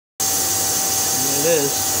It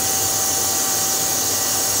is.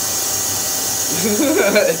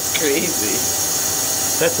 It's crazy.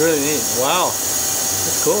 That's really neat. Wow.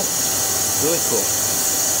 That's cool. Really cool.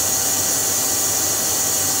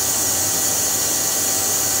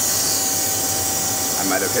 I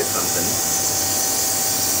might have hit something.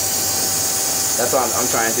 That's what I'm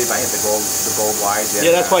trying to see if I hit the gold wires.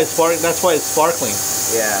 Yeah, that's why it's sparkling.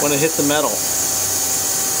 Yeah. When it hits the metal.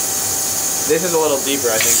 This is a little deeper,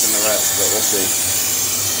 I think, than the rest, but we'll see.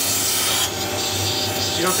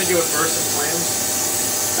 You don't think it would burst in flames?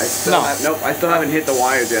 I still haven't hit the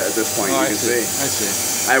wires yet at this point. Oh, you can see. I see.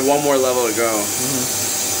 I have one more level to go.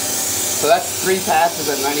 So that's 3 passes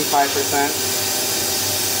at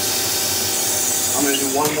 95%. I'm gonna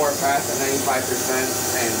do one more pass at 95%,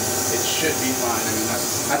 and it should be fine. I mean,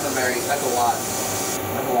 that's a lot of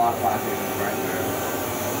plastic right there.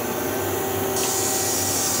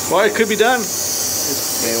 Well, it could be done.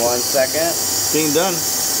 Give me 1 second. It's being done.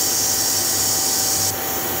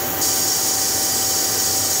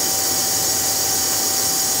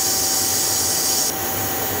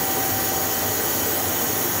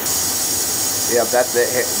 Yep, that's it.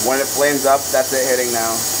 When it flames up, that's it hitting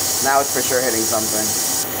now. Now it's for sure hitting something.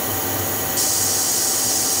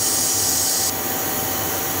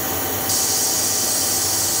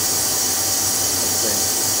 Let's see.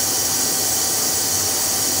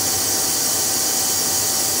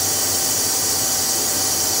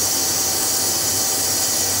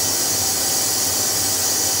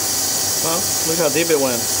 Well, look how deep it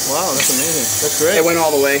went. Wow, that's amazing. That's great. It went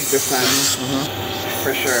all the way this time.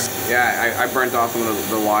 For sure. Yeah, I burnt off some of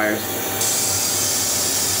the wires.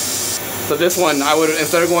 So this one, I would,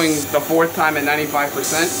 instead of going the 4th time at 95%,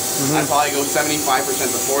 I'd probably go 75%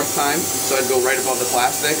 the 4th time, so I'd go right above the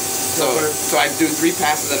plastic. So I'd do 3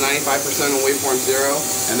 passes at 95% on waveform 0,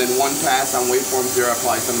 and then 1 pass on waveform 0 at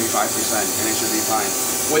probably 75%, and it should be fine,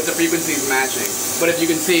 with the frequencies matching. But if you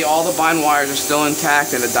can see, all the bind wires are still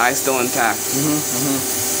intact, and the die is still intact.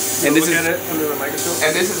 And this is at it under the microscope.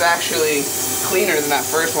 And this is actually cleaner than that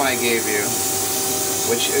first one I gave you,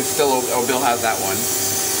 which is still, Bill has that one.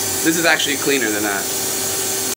 This is actually cleaner than that.